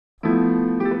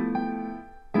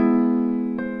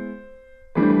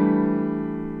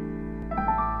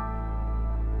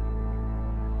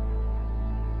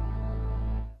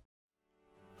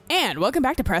welcome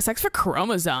back to Press X for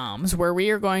Chromosomes, where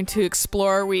we are going to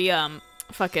explore,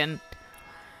 fucking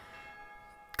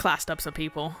classed up some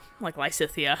people, like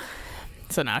Lysithia.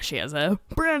 So now she has a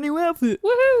brand new outfit.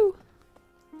 Woohoo!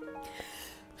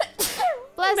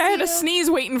 Bless I had you. a sneeze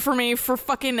waiting for me for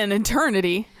fucking an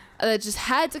eternity. That just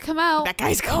had to come out. That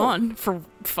guy's gone for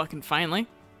fucking finally.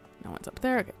 No one's up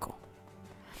there. Okay, cool.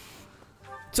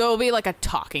 So it'll be like a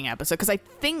talking episode, because I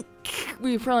think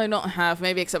we probably don't have,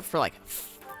 maybe except for like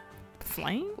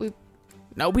Flame?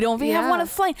 No, we don't even have one of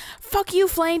Flame. Fuck you,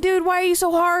 Flame, dude. Why are you so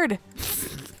hard?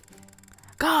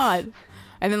 God.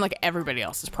 And then like everybody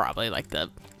else is probably like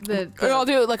I'll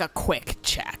do like a quick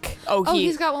check. Oh,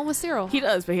 he's got one with Cyril. He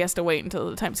does, but he has to wait until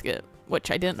the time skip,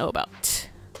 which I didn't know about.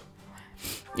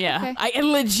 Yeah.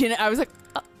 Okay. I was like,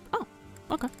 oh,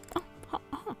 okay.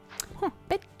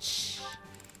 Bitch.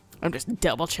 I'm just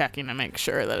double checking to make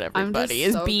sure that everybody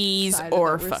is bees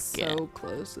or fucking. So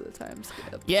close to the time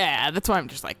skip. Yeah, that's why I'm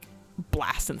just like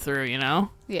blasting through, you know?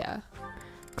 Yeah.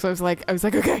 Because I was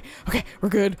like, okay, we're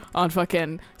good on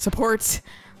fucking supports.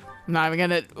 I'm not even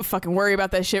gonna fucking worry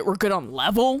about that shit. We're good on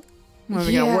level. I'm not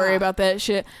even gonna worry about that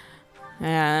shit.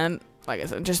 And like I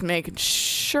said, just making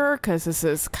sure, because this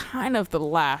is kind of the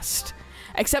last,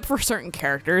 except for certain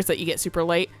characters that you get super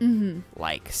late,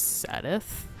 like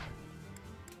Sedith.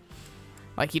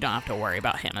 Like, you don't have to worry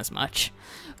about him as much.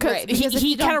 Right, because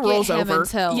he kind of rolls over.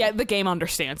 Until... Yeah, the game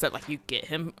understands that, like, you get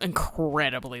him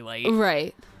incredibly late.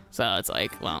 Right. So it's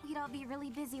like, well. We'd all be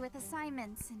really busy with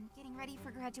assignments and getting ready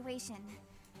for graduation.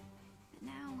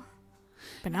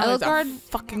 But now there's a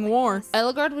fucking war.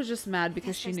 Eligard was just mad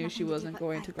because she knew she wasn't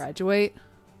going to graduate.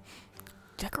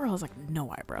 That girl has, like,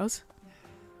 no eyebrows.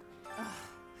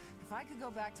 If I could go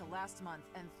back to last month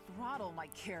and throttle my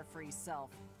carefree self.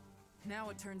 Now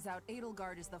it turns out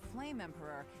Edelgard is the Flame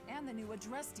Emperor and the new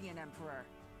Adrestian Emperor.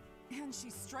 And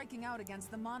she's striking out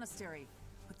against the monastery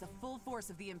with the full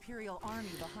force of the Imperial Army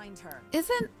behind her.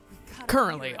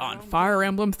 Currently on Fire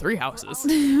Emblem 3 Houses.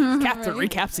 Captain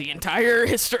recaps the entire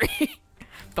history.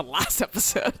 The last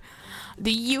episode.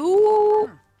 Do you...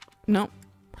 No.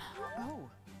 Oh.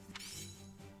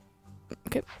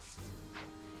 Okay.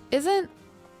 Isn't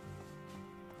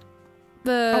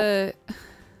the...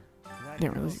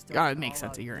 Didn't really. It makes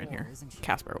sense that you're in here.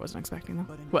 Casper wasn't expecting that.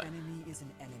 What?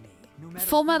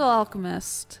 Full Metal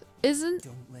Alchemist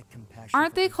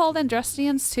aren't they called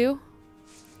Andrestians too?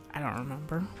 I don't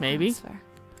remember. Maybe. That's fair.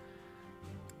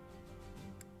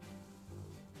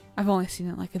 I've only seen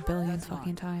it like a billion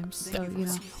fucking times, so you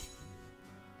know.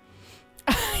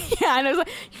 Yeah, and I was like,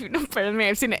 you know better than me.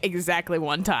 I've seen it exactly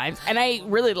one time, and I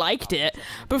really liked it.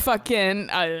 But fucking,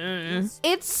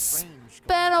 it's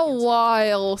been a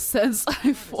while since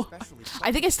I've watched.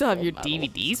 I think I still have your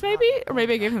DVDs, maybe, or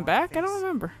maybe I gave them back. I don't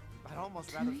remember.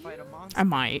 I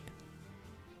might.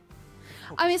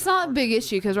 I mean, it's not a big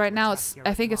issue because right now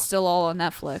I think it's still all on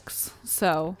Netflix.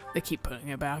 So they keep putting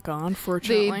it back on,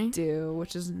 fortunately. They do,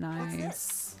 which is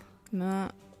nice.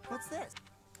 Not. What's this?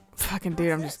 Fucking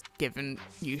dude, I'm just giving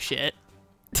you shit.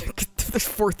 There's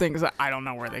 4 things that I don't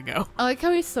know where they go. I like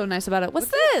how he's so nice about it. What's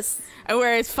this? And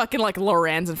whereas fucking like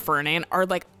Lorenz and Fernand are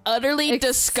like utterly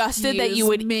disgusted that you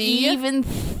would even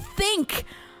think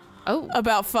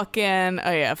about fucking.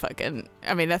 Oh yeah, fucking.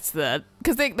 I mean that's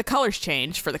because the colors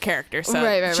change for the character,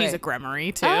 so she's a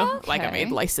Gremory too. Okay. Like I made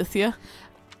Lysithia.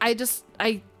 I guess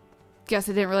I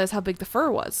didn't realize how big the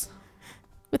fur was.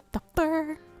 With the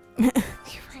fur.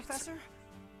 Professor,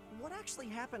 what actually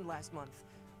happened last month?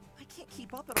 I can't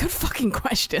keep up. Good fucking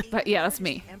question. But yeah, that's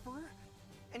me. Emperor,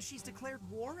 and she's declared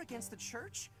war against the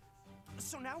church.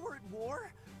 So now we're at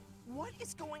war. What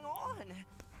is going on?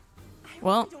 I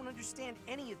really don't understand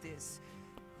any of this.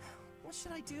 What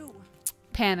should I do?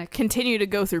 Panic. Continue to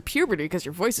go through puberty because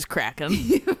your voice is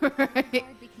cracking.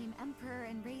 Right. Became emperor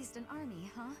and raised an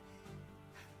army, huh?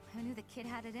 Who knew the kid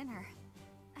had it in her?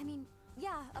 I mean,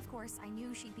 yeah, of course, I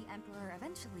knew she'd be emperor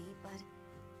eventually, but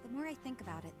the more I think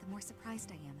about it, the more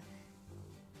surprised I am.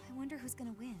 I wonder who's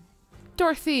gonna win.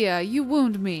 Dorothea, you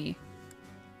wound me.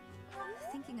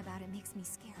 Thinking about it makes me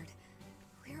scared.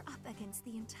 We're up against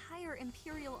the entire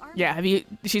Imperial Army. Yeah,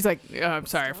 she's like, oh, I'm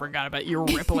sorry, I forgot about your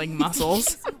rippling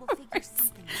muscles.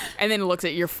 And then looks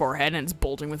at your forehead and it's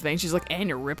bulging with veins. She's like, and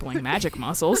your rippling magic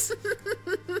muscles.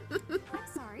 I'm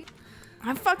sorry.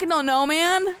 I fucking don't know,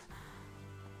 man.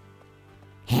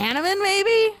 Hanneman,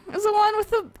 maybe? Is the one with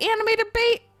the animated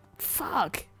bait?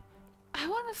 Fuck. I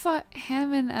would have thought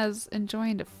Hammond as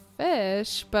enjoying to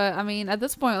fish, but I mean, at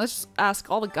this point, let's just ask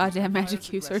all the goddamn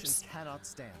magic users.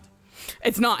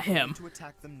 It's not him.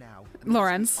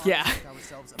 Lorenz. Yeah.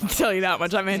 I can tell you that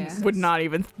much. I mean, would not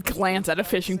even glance at a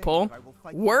fishing pole.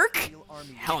 Work?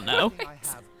 Hell no.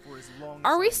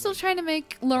 Are we still trying to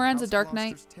make Lorenz a Dark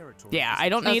Knight? Yeah, I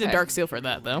don't need a Okay. dark seal for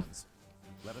that though.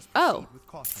 Oh.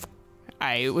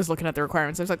 I was looking at the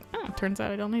requirements. I was like, oh, turns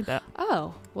out I don't need that.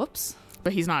 Oh, whoops.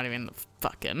 But he's not even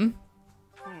fucking.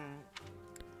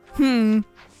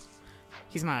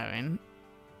 He's not even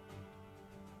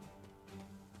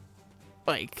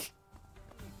like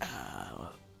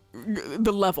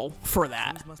the level for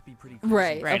that. Things must be pretty crazy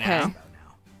Right, Right okay. now.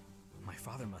 My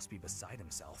father must be beside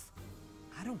himself.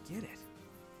 I don't get it.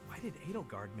 Why did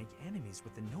Edelgard make enemies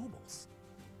with the nobles?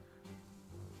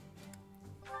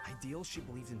 Ideals she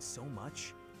believed in so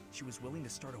much, she was willing to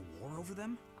start a war over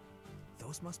them?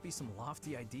 Those must be some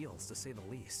lofty ideals, to say the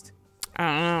least. I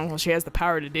don't know. Well, she has the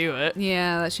power to do it.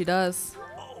 Yeah, that she does.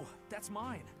 Oh, that's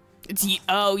mine.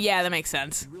 Oh yeah, that makes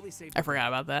sense. You really saved I forgot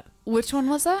about that. Which one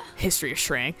was that? History of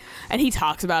Shrang, and he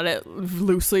talks about it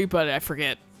loosely, but I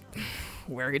forget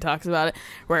where he talks about it.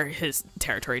 Where his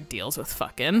territory deals with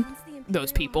fucking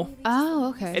those people. Oh,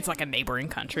 okay. It's like a neighboring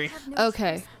country.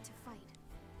 Okay.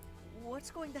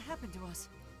 What's going to happen to us?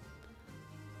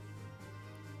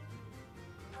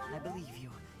 I believe you.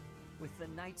 With the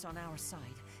knights on our side,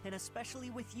 and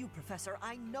especially with you, Professor,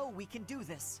 I know we can do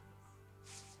this.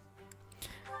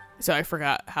 So I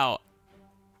forgot how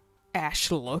Ash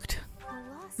looked. A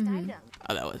lost item.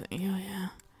 Oh, that wasn't you. Yeah.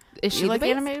 Is she You like the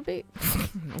base? animated beat?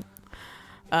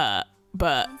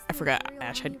 But I forgot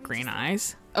Ash had green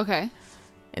eyes. Okay.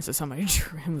 And so somebody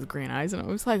drew him with green eyes, and I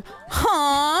was like, huh?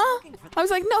 I was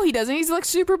like, no, he doesn't. He's like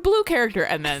super blue character.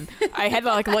 And then I had to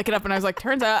like look it up, and I was like,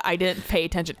 turns out I didn't pay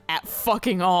attention at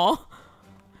fucking all.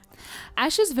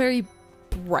 Ash is very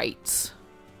bright.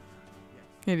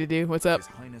 Hey, dude, what's up? His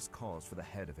Highness calls for the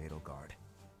head of Edelgard.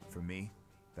 For me,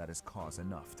 that is cause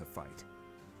enough to fight.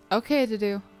 Okay to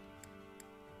do.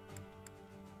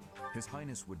 His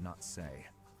Highness would not say,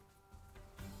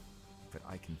 but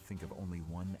I can think of only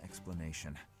one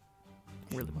explanation.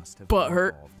 Really She must have butthurt.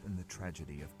 been involved in the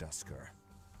tragedy of Dusker.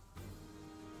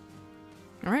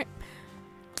 All right.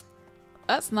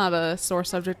 That's not a sore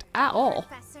subject at all.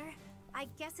 Professor, I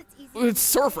guess it's easy. Well, it's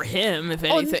sore for him, if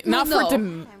Oh, anything. no, Not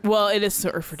no. for well, it is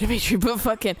sore for Dimitri, but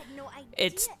fucking, I had no idea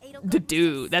it's Edelgard the was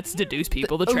dude. so That's the dude's serious.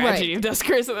 people. The Right. tragedy of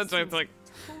Dusker. So that's why it's like.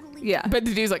 Totally Yeah. But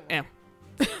the dude's like, eh,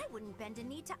 I wouldn't bend a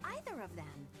knee to either of them.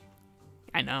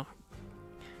 I know.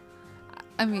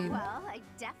 I mean, Well, I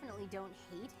definitely don't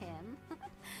hate him.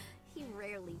 He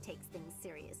rarely takes things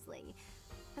seriously.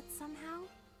 But somehow,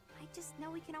 I just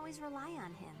know we can always rely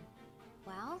on him.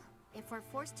 Well, if we're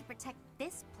forced to protect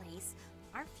this place,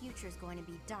 our future's going to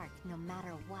be dark no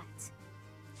matter what.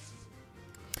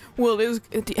 Well, it was.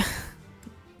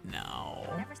 No.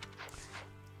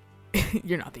 Never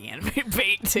You're not the animated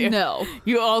bait, too. no,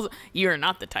 You're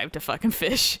not the type to fucking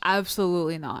fish.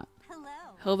 absolutely not. Hello.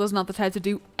 Hilda's not the type to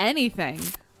do anything.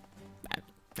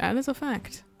 That is a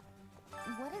fact.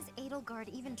 What is Edelgard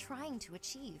even trying to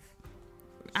achieve?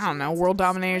 I don't know. World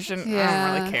domination. I Yeah.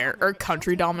 don't really care. Or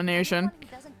country domination. Anyone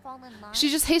who doesn't fall in line? She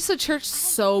just hates the church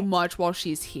so much while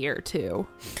she's here, too.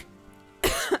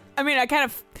 I mean, I kind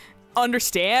of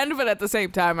understand, but at the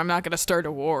same time, I'm not going to start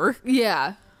a war.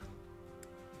 Yeah.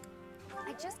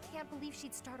 I just can't believe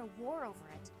she'd start a war over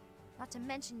it. Not to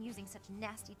mention using such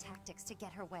nasty tactics to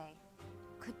get her way.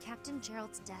 Could Captain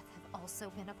Gerald's death have also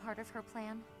been a part of her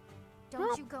plan? Don't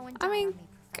Well, you go and I die mean, on me,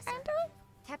 Professor. kinda.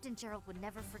 Captain Gerald would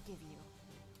never forgive you.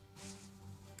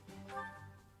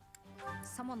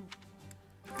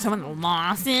 Someone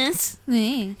lost this.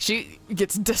 Eh. She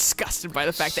gets disgusted by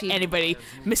the fact that She anybody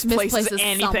misplaces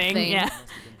anything. something. Yeah.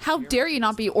 How dare you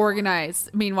not be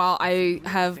organized? Meanwhile, I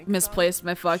have misplaced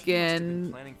my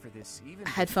fucking Planning for this even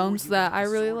headphones before you that I were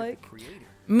the really sword of like. the Creator.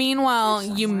 Meanwhile,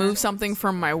 you move something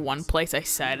from my one place I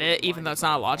set it, even though it's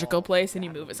not a logical place, and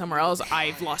you move it somewhere else,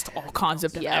 I've lost all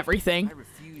concept of Yep. everything. I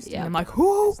refuse Yeah. And I'm like,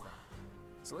 who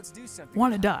So let's do something.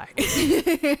 want to die?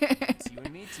 It's you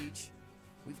and me, Teach.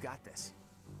 We've got this.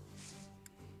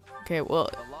 Okay, well,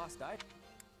 The lost item.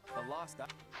 The lost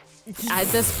item. At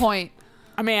this point,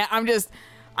 I mean, I'm just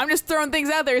throwing things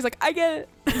out there. He's like, I get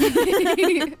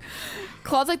it.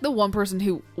 Claude's like the one person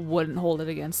who wouldn't hold it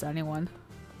against anyone.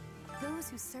 Those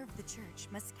who serve the church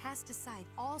must cast aside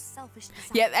all selfish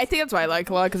desires. Yeah, I think that's why I like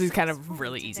Claude, because he's kind of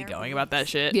really easygoing about that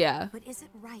shit. Yeah. But is it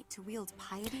right to wield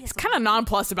piety He's as kind of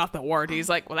nonplussed about the war. He's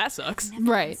like, well, that sucks.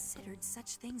 Never Right. considered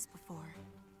such things before.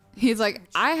 He's like,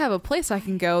 I have a place I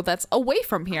can go that's away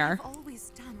from here. I've always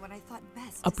done what I thought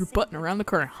best. Up to your save butt and the around the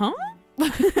corner, huh?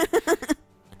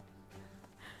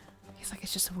 He's like,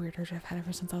 it's just a weird urge I've had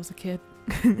ever since I was a kid.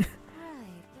 Right.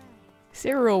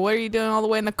 Cyril, what are you doing all the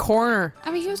way in the corner?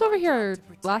 I mean, he was over here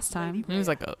last time. He was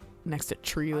like next to a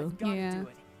tree, though. I've gotta Yeah. do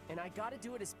it, and I gotta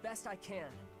do it as best I can.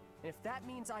 If that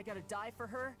means I gotta die for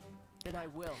her, then I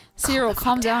will. Cyril,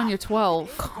 calm down. You're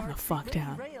 12. Calm the fuck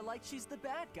down. Rhea like she's the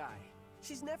bad guy.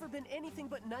 She's never been anything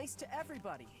but nice to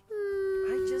everybody.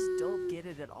 I just don't get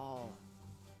it at all.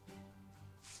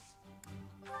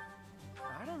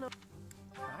 I don't know.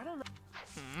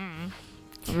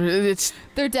 It's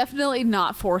They're definitely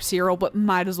not for Cyril, but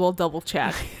might as well double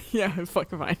check. yeah,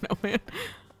 fucking fine now, man.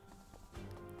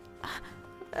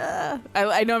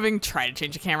 I know having tried to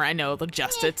change the camera, I know it'll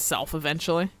adjust itself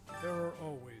eventually. There are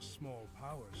always small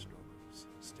power struggles.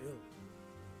 Still,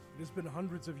 it has been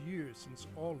hundreds of years since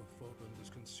all of Fodlan was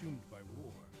consumed by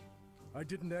war. I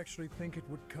didn't actually think it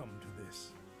would come to this.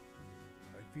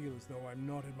 I feel as though I'm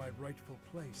not in my rightful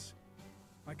place.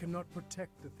 I cannot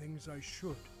protect the things I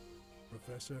should.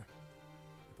 Professor,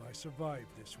 if I survive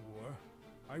this war,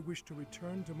 I wish to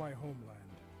return to my homeland,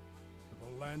 to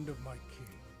the land of my king.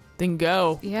 Then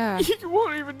go. Yeah. You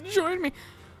won't even join me.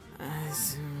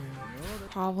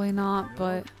 Probably not,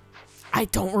 but I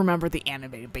don't remember the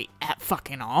animated bait at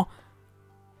fucking all.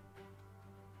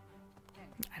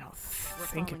 I don't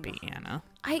think it'd be Anna.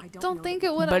 I don't think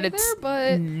it would But either, it's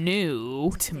but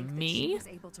new to She me. was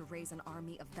able to raise an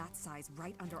army of that size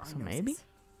right under our So noses. maybe?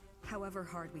 However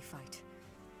hard we fight,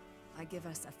 I give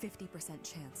us a 50%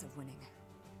 chance of winning.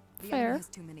 The Fair. enemy has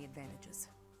too many advantages.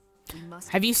 We must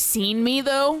Have you seen me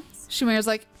though? Shumair's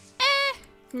like,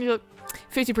 You're like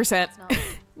 50%.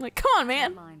 Like, come on,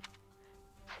 man.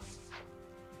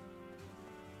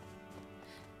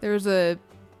 there's a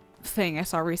thing I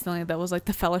saw recently that was like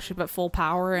the Fellowship at full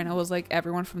power, and it was like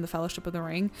everyone from the Fellowship of the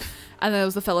Ring, and then it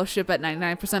was the Fellowship at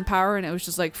 99% power, and it was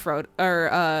just like Frodo or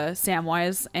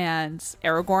Samwise and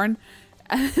Aragorn.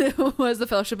 And it was the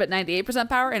Fellowship at 98%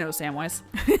 power, and it was Samwise.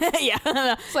 Yeah.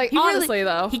 It's like, He really- honestly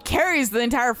though, He carries the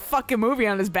entire fucking movie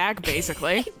on his back,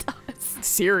 basically. he does.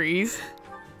 Series.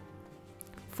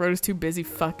 Frodo's too busy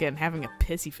fucking having a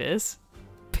pissy fist.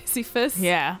 Pissy fist.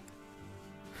 Yeah.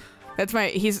 That's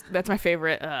my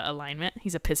favorite alignment.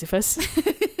 He's a pissy fist.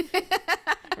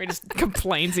 Where he just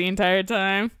complains the entire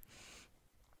time.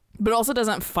 But also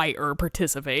doesn't fight or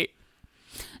participate.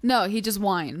 No, he just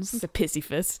whines. He's a pissy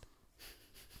fist.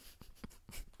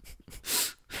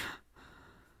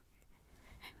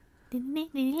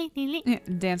 Yeah,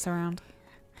 dance around.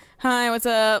 Hi, what's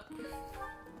up?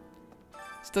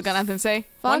 Still got nothing to say?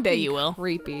 One day Fucking you will.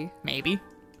 Creepy. Maybe.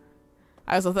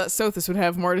 I also thought Sothis would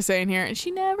have more to say in here, and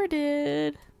she never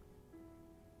did.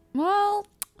 Well,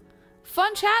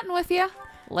 fun chatting with you.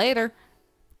 Later.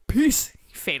 Peace.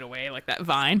 Fade away like that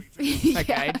vine. That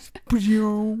guy. Just,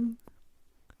 and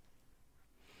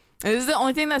this is the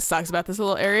only thing that sucks about this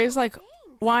little area is like,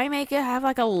 why make it have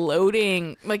like a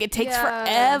loading? Like it takes Yeah.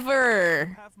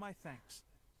 forever. Have my thanks.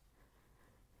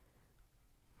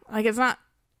 Like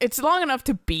it's long enough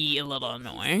to be a little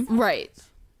annoying. Right.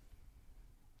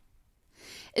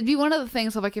 It'd be one of the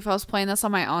things of like if I was playing this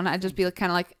on my own, I'd just be like,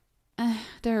 kind of like,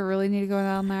 do I really need to go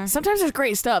down there? Sometimes there's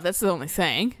great stuff. That's the only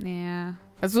thing. Yeah.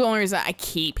 That's the only reason I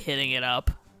keep hitting it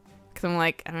up. Because I'm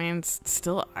like, I mean, it's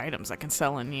still items I can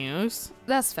sell and use.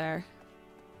 That's fair.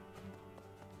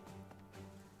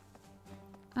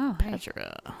 Oh, hey.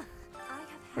 Petra. I have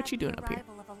What had you doing the up here?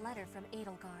 arrival of a letter from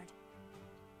Edelgard.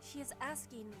 She is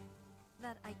asking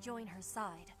that I join her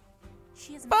side.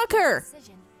 She is Fuck making a her!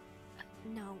 decision.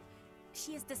 No,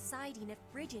 she is deciding if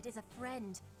Bridget is a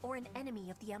friend or an enemy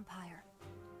of the Empire.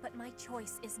 But my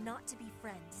choice is not to be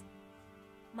friends.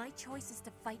 My choice is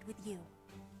to fight with you.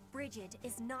 Bridget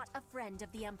is not a friend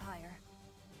of the Empire.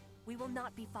 We will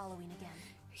not be following again.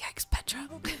 Yikes, Petra. We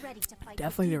will be ready to fight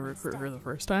Definitely with to you recruit her instead. the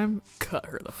first time. Cut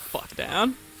her the fuck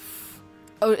down.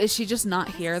 Oh, is she just not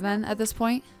here then at this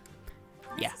point?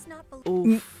 This Yeah. is not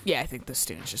Yeah, I think the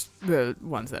students, just the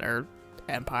ones that are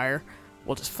Empire,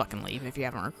 will just fucking leave if you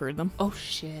haven't recruited them. Oh,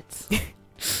 shit.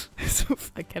 So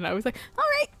fucking, I was like, all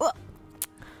right, well,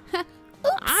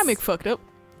 I'm fucked up.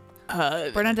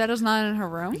 Bernadette's not in her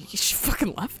room? She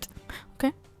fucking left.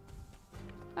 Okay.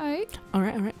 Alright. All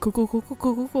right.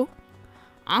 Cool.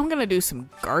 I'm gonna do some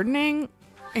gardening.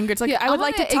 Ingrid's like, yeah, I would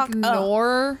like to talk.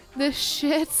 ignore this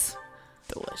shit.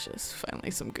 Delicious.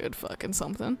 Finally, some good fucking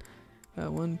something.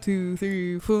 1, 2,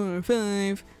 3, 4,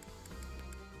 5.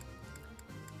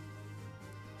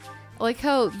 I like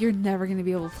how you're never going to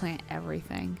be able to plant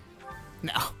everything.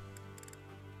 No.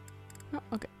 Oh,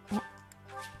 okay. Oh.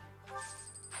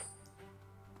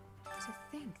 To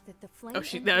think that the flame.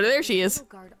 Oh, there she is.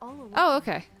 Oh,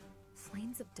 okay.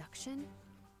 Flame's abduction,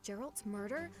 Gerald's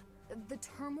murder, the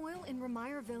turmoil in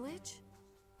Ramire Village.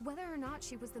 Whether or not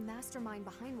she was the mastermind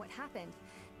behind what happened,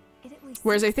 it at least.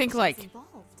 Whereas I seems think, she like, was involved.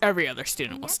 Every other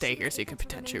student And will yet stay she here was so you can able to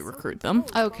potentially remain so recruit them.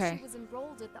 composed while Okay. She was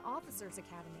enrolled at the officers'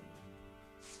 academy.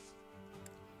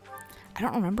 I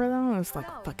don't remember though. It was like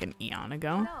No. fucking eon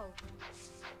ago. No.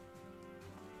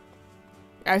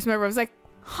 I just remember I was like,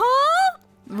 huh?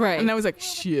 Right. And I was like,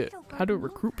 shit, how do I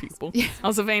recruit people?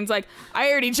 Also, Vane's like,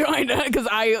 I already joined because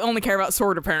I only care about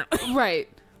sword apparently. Right.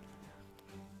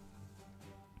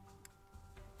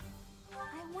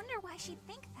 I wonder why she'd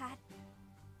think that.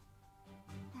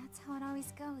 That's how it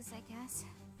always goes, I guess.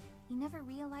 You never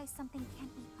realize something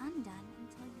can't be undone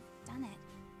until you've done it.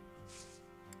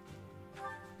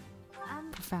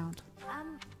 Profound.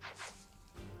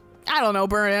 I don't know,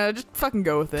 Burn. Just fucking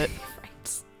go with it.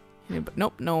 Yeah, but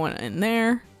nope, no one in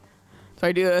there. So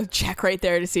I do a check right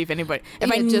there to see if anybody,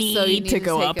 if I Yeah, just need, so you to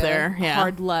go take up a there. Yeah.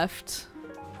 Hard left.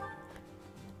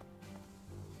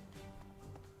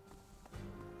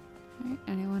 Right,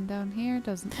 anyone down here?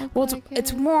 Doesn't look Well, like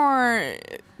it's it. more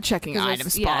checking 'Cause item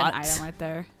there's- spots. Yeah, an item right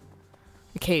there.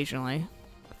 Occasionally,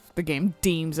 if the game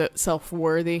deems itself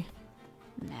worthy.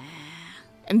 Nah.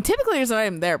 And typically there's an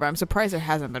item there, but I'm surprised there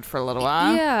hasn't been for a little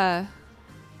while. Yeah.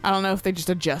 I don't know if they just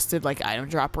adjusted like item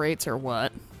drop rates or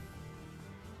what.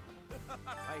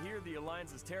 I hear the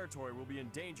Alliance's territory will be in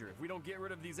danger if we don't get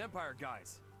rid of these Empire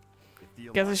guys. If the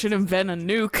Guess I Alliance should is in invent a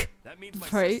danger, nuke. That means my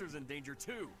Right. sister's in danger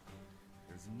too.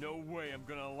 There's no way I'm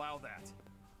gonna allow that.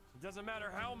 It doesn't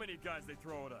matter how many guys they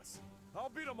throw at us. I'll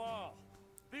beat them all.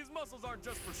 These muscles aren't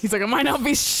just for He's like, I might not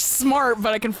be smart,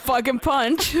 but I can fucking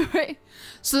punch. Right.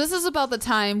 So this is about the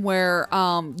time where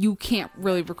you can't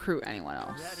really recruit anyone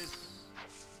else.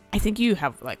 I think you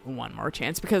have like one more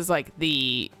chance because like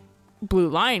the Blue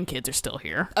Lion kids are still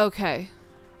here. Okay.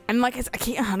 And like I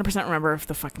can't 100% remember if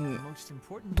the fucking Most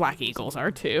important Black tables Eagles in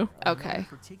are the too. are Okay. known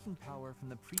for taking power from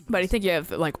the But I think you previous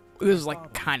have like this is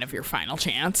like kind of your final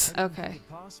chance. How did it Okay. be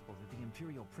possible that the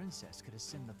Imperial Princess could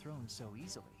ascend the throne so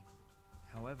easily?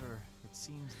 However, it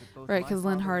seems that both Right, my 'cause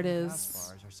father Linhart and is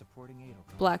Caspars are supporting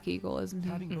Edelgard. Black Eagle, isn't he?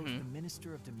 Having both Mhm. the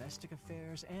Minister of Domestic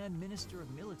Affairs and Minister of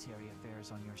Military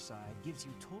Affairs on your side gives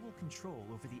you total control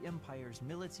over the Empire's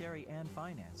military and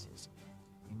finances.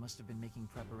 You must have been making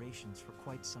preparations for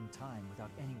quite some time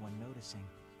without anyone noticing.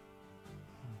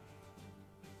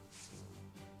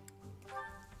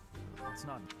 It's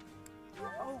not.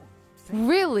 Oh,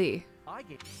 Really? I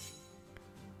get.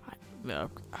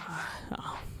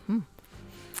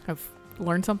 I've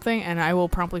learned something and I will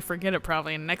promptly forget it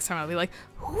probably. And next time I'll be like,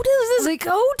 who does this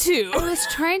go I to? was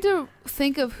trying to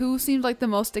think of who seemed like the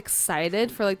most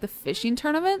excited for like the fishing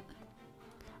tournament.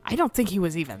 I don't think he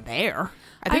was even there.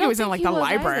 I think don't he was in like he the was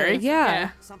library. either. Yeah.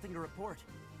 Something to report.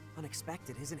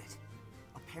 Unexpected, isn't it?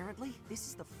 Apparently, this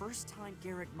is the first time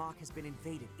Garreg Mach has been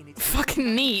invaded in its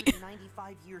Fucking neat.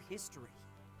 95-year history.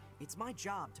 It's my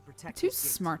job to protect Too this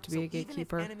gate, smart to be so a even if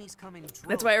gatekeeper. enemies come in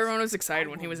That's why droves, everyone was excited I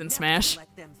when he will was in never Smash.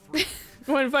 let them through.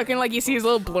 When fucking like you see his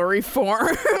little blurry form.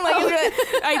 Like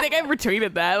I think I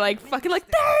retweeted that. Like fucking like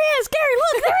there he is, Gary,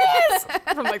 look, there he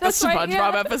is. From like the That's right,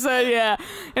 SpongeBob yeah. episode, yeah.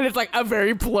 And it's like a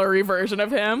very blurry version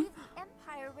of him. The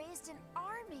Empire raised an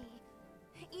army.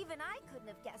 Even I couldn't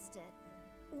have guessed it.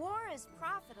 War is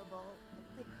profitable,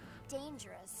 but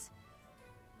dangerous.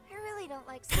 I really don't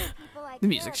like seeing people I The care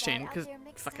music's about changed out because there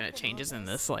mixed fucking up it in changes all in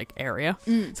this. this like area.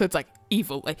 Mm. So it's like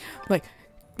evil,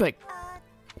 like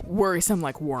worrisome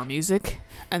like war music,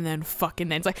 and then fucking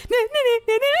then it's like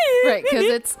Right,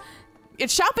 because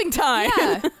it's shopping time.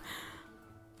 yeah.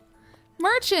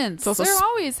 Merchants. It's also They're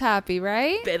always happy,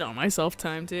 right? Bit on myself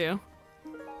time too.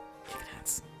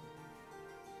 That's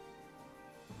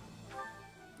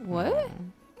What?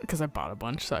 because I bought a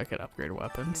bunch so I could upgrade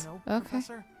weapons. You know, Okay.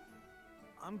 Professor,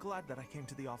 I'm glad that I came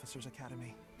to the Officers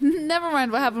Academy. Never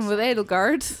mind what happened with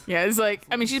Edelgard. Yeah, it's like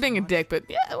I mean she's being a dick, but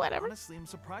yeah, whatever. Honestly, I'm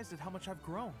surprised at how much I've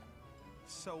grown.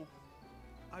 So,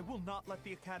 I will not let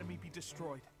the Academy be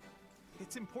destroyed.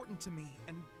 It's important to me,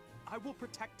 and I will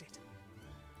protect it.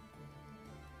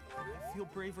 I feel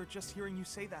braver just hearing you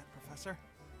say that, Professor.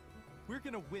 We're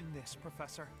gonna win this,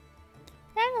 Professor.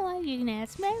 I don't like you can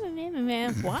ask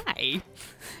me. Why?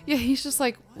 Yeah, he's just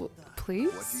like,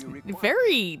 please?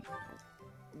 Very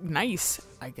nice.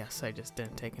 I guess I just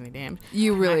didn't take any damage.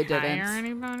 You really Can I hire didn't.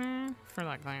 anybody for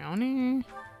like Leone?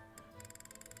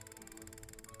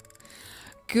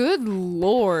 Good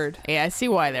lord. Yeah, I see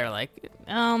why they're like,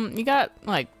 you got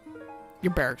like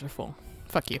your barracks are full.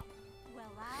 Fuck you.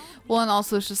 Well, and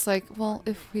also it's just like, well,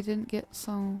 if we didn't get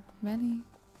so many.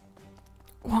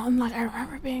 Well, and like I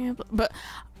remember being able, but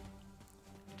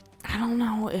I don't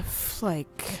know if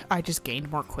like I just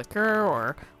gained more quicker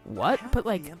or what. But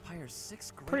like, The Empire's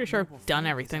 6 great pretty sure noble I've done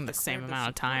families everything the have same declared amount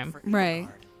of their time. support for Right.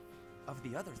 Edelgard. Of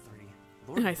the other 3,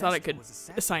 Lord And I thought I Vestal could was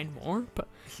assign assassinated. more, but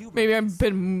Hubert maybe I've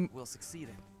been. will succeed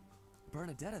it.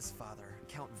 Bernadetta's father,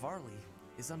 Count Varley,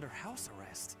 is under house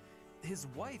arrest. His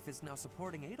wife is now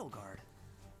supporting Edelgard.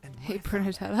 And Hey, my thought,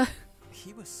 Pernatetta.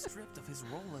 he was stripped of his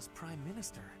role as Prime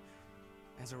Minister.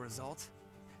 As a result,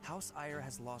 House Ire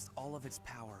has lost all of its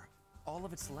power, all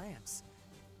of its lands.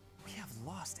 We have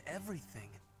lost everything.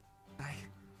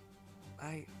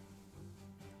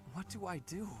 What do I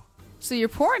do? So you're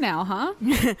poor now, huh?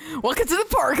 Welcome to the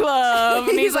poor club.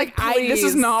 And he's like, this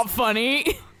is "Please." not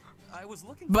funny, I was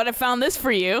looking but I found this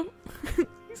for you.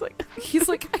 He's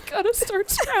like, I gotta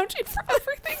start scrounging for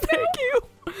everything. Thank you.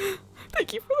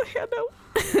 Thank you for the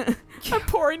handout. I'm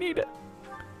poor, I need it.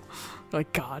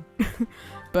 Like, God.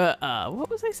 But, what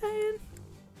was I saying?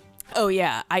 Oh,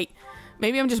 yeah,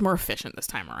 maybe I'm just more efficient this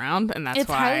time around, and that's It's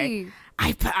why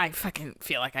I fucking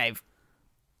feel like I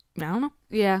don't know.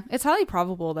 Yeah, it's highly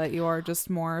probable that you are just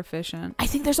more efficient. I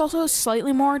think there's also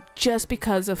slightly more just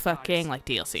because of fucking, like,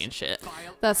 DLC and shit.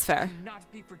 That's fair. Not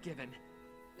be forgiven.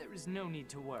 There is no need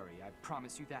to worry, I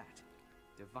promise you that.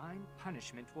 Divine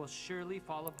punishment will surely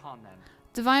fall upon them.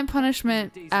 Divine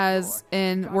punishment as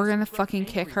in we're gonna fucking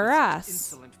kick her ass.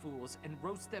 Insolent fools and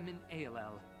roast them in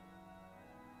ALL.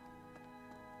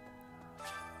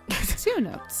 2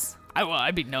 notes.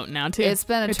 I'd be noting now, too. It's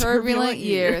been a turbulent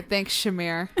year. Thanks,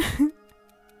 Shamir.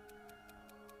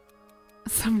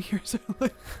 Some years are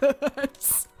like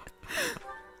this.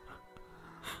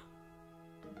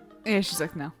 Yeah, she's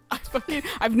like, no.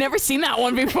 I've never seen that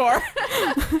one before.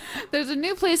 There's a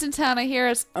new place in town. I hear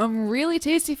it's really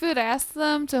tasty food. I asked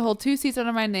them to hold 2 seats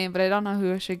under my name, but I don't know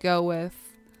who I should go with.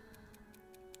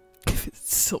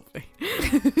 Sylvie.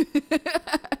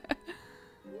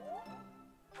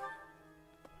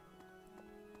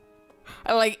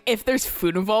 I like, if there's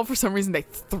food involved, for some reason they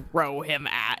throw him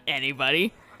at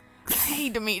anybody. Hey,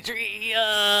 Dimitri,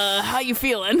 how you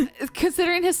feeling?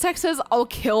 Considering his text says, I'll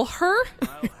kill her. I'll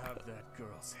have that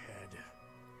girl's head.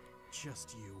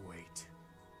 Just you wait.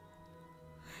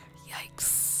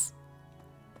 Yikes.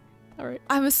 Alright.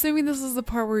 I'm assuming this is the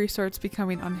part where he starts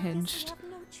becoming unhinged.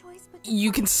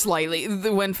 You can slightly,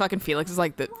 when fucking Felix is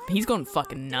like, he's going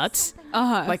fucking nuts.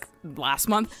 Like last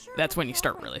month, that's when you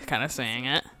start really kind of saying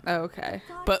it. Okay.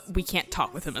 But we can't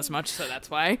talk with him as much, so that's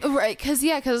why. Right,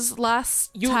 because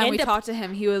last time we talked to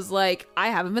him, he was like, I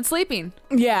haven't been sleeping.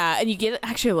 Yeah, and you get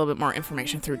actually a little bit more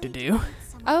information through Dudu.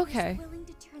 Okay.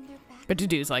 But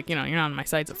Dudu's like, you're not on my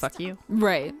side, so fuck you.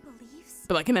 Right.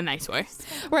 But like in a nice way.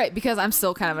 Right, because I'm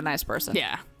still kind of a nice person.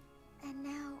 Yeah.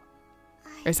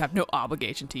 I just have no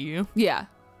obligation to you. Yeah.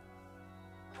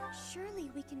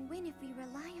 Surely we can win if we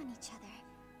rely on each other.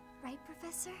 Right,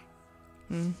 Professor?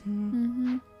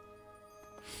 Mm-hmm.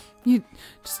 You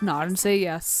just nod and say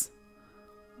yes.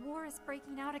 War is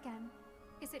breaking out again,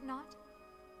 is it not?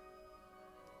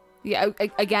 Yeah,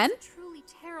 again? It's a truly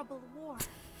terrible war.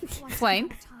 Flame?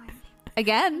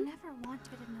 Again? I never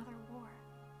wanted another war.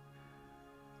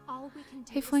 All we can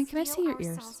do Hey, Flame, is can I see steel your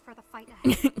ears? ourselves for the fight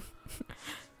ahead.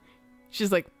 She's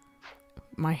like,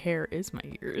 my hair is my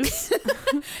ears.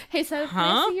 Hey, so can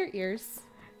I see your ears?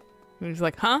 And he's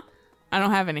like, huh? I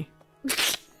don't have any.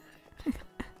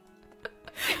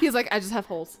 He's like, I just have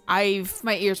holes.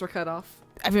 My ears were cut off.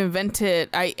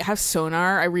 I have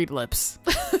sonar. I read lips.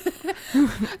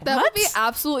 That would be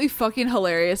absolutely fucking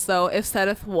hilarious, though, if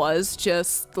Sedith was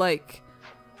just, like,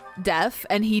 deaf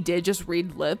and he did just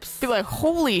read lips. Be like,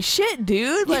 holy shit,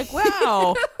 dude. Like,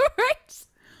 wow. Right?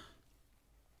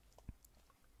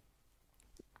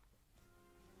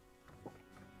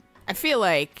 I feel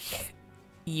like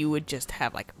you would just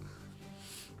have, like,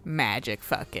 magic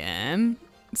fucking...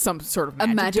 Some sort of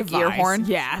magic magic ear device. horn?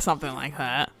 Yeah, something like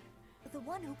that.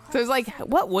 So it's like,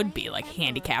 what would be, like,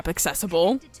 handicap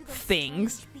accessible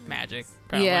things? Magic,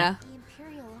 probably. Yeah. The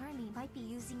Imperial Army might be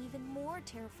using even more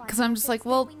terrifying Because I'm just like,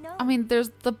 well, I mean, there's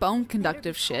the bone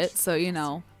conductive shit, so, you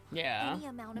know. Yeah. Any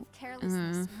amount of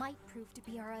carelessness might prove to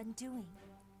be our undoing.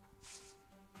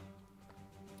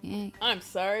 Yeah. I'm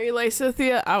sorry,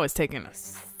 Lysithia. I was taking a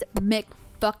sip. Mick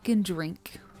fucking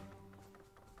drink.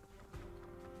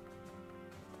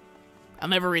 I'll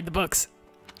never read the books.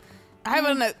 I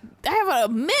have a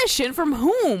mission from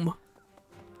whom?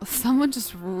 Someone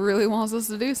just really wants us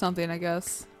to do something, I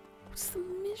guess. What's the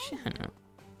mission?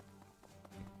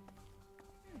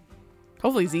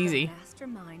 Hopefully it's easy. The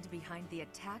mastermind behind the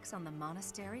attacks on the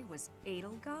monastery was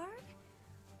Edelgard?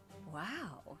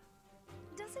 Wow.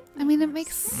 I mean, it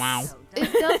makes... Wow.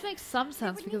 It does make some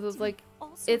sense because it's like,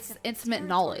 it's intimate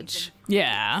knowledge.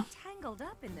 Yeah. Tangled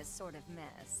up in this sort of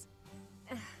mess.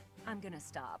 I'm gonna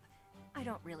stop. I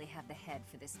don't really have the head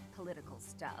for this political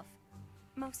stuff.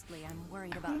 Mostly I'm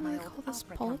worried about my old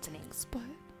opera company. But...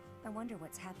 I wonder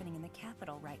what's happening in the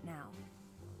capital right now.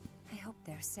 I hope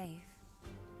they're safe.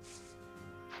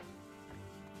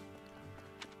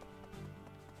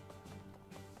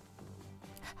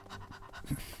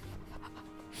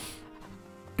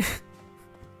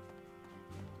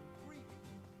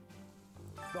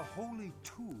 holy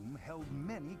tomb held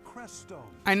many crest stones.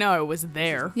 I know, I was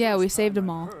there. Yeah, we saved them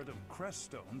all. I've heard of crest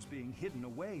stones being hidden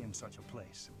away in such a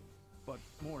place. But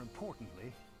more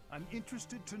importantly, I'm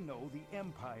interested to know the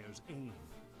Empire's aim.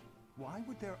 Why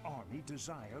would their army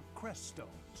desire crest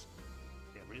stones?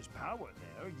 There is power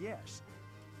there, yes.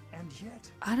 And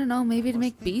yet... I don't know, maybe to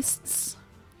make beasts?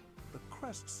 The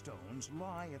crest stones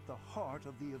lie at the heart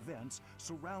of the events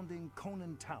surrounding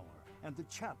Conan Tower and the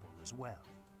chapel as well.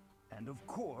 And of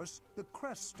course, the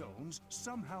crest stones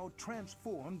somehow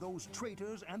transform those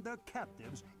traitors and their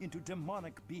captives into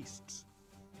demonic beasts.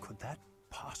 Could that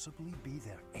possibly be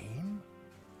their aim?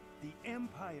 The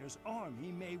Empire's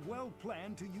army may well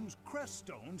plan to use crest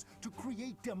stones to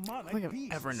create demonic I don't think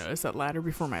beasts. I've ever noticed that ladder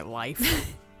before in my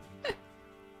life.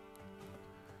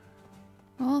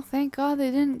 Well, thank God they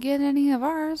didn't get any of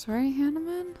ours, right,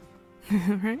 Hanneman?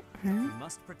 Right? We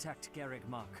must protect Garreg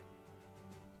Mach.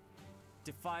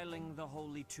 Defiling the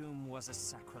holy tomb was a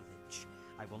sacrilege.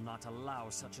 I will not allow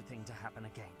such a thing to happen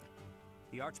again.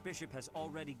 The Archbishop has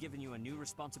already given you a new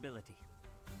responsibility.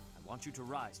 I want you to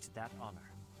rise to that honor.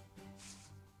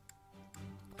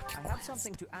 I have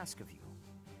something to ask of you.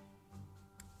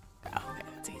 Oh, okay,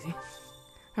 that's easy.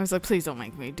 I was like, please don't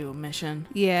make me do a mission.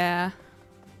 Yeah.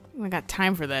 I got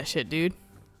time for that shit, dude.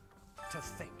 To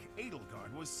think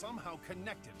Edelgard was somehow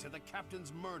connected to the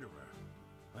captain's murderer.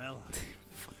 Well,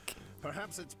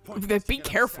 perhaps it's pointless. Be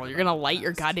careful, you're gonna light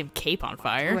your goddamn cape on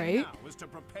fire. Right? Now is to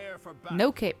prepare for battle.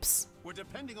 No capes. We're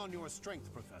depending on your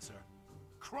strength, Professor.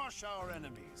 Crush our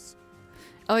enemies.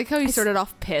 I like how he started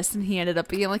off pissed and he ended up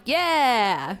being like,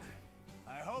 yeah!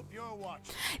 I hope you're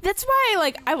watching. That's why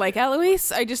I like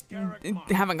Alois. I just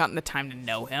haven't gotten the time to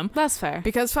know him. That's fair.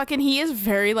 Because fucking he is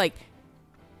very like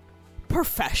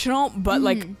professional, but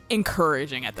like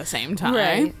encouraging at the same time.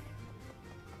 Right.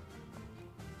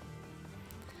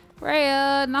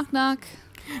 Rhea, knock knock.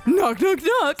 Knock knock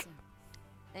knock.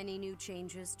 Any new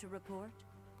changes to report?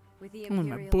 With the Oh, my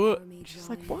Imperial butt. Army She's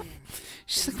like, drawing what? in,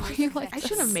 She's the like, why are you like I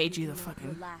should have made you the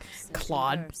fucking relax and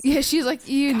Claude. converse. Yeah, she's like,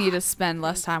 you need to spend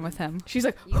less time with him. She's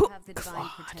like, You who? have the divine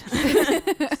protection of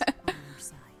the force on your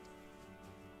side.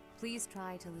 Please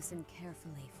try to listen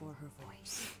carefully for her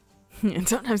voice. And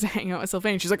sometimes I hang out with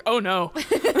Sylvain. She's like, oh no.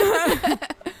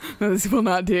 This will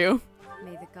not do.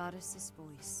 May the goddess's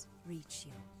voice reach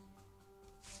you.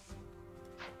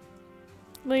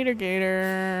 Later,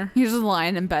 Gator. He's just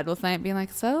lying in bed with Night being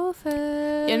like,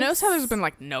 Sophus. You notice how there's been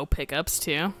like no pickups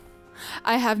too?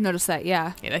 I have noticed that,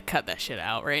 yeah. Yeah, they cut that shit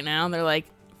out right now. They're like,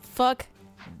 fuck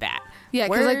that. Yeah,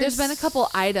 because like there's been a couple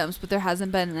items, but there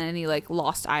hasn't been any like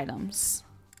lost items.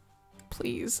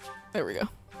 Please. There we go.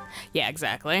 Yeah,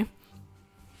 exactly.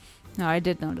 No, I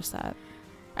did notice that.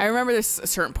 I remember there's a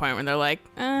certain point when they're like,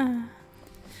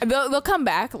 they'll come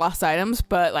back, lost items,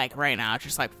 but like right now it's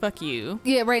just like, fuck you.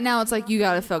 Yeah, right now it's like you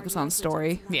gotta focus on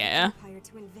story. Yeah. Empire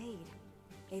to invade.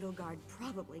 Edelgard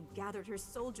probably gathered her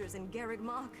soldiers in Garreg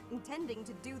Mach, intending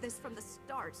to do this from the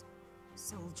start.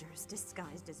 Soldiers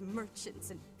disguised as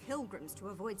merchants and pilgrims to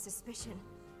avoid suspicion,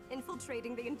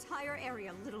 infiltrating the entire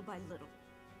area little by little.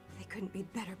 They couldn't be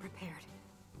better prepared.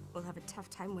 We'll have a tough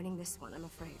time winning this one, I'm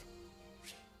afraid.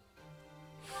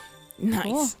 Nice.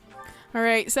 Cool. All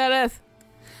right, Sedith.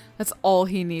 That's all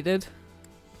he needed.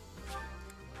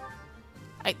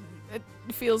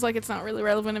 It feels like it's not really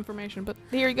relevant information, but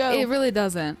here you go. It really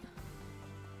doesn't.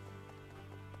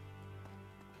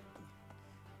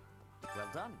 Well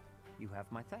done. You have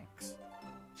my thanks.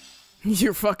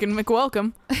 You're fucking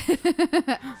McWelcome.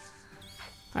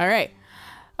 All right.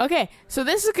 Okay, so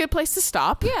this is a good place to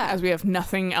stop. Yeah. As we have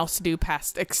nothing else to do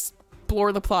past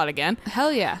explore the plot again.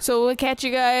 Hell yeah. So we'll catch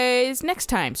you guys next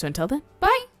time. So until then,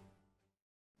 bye.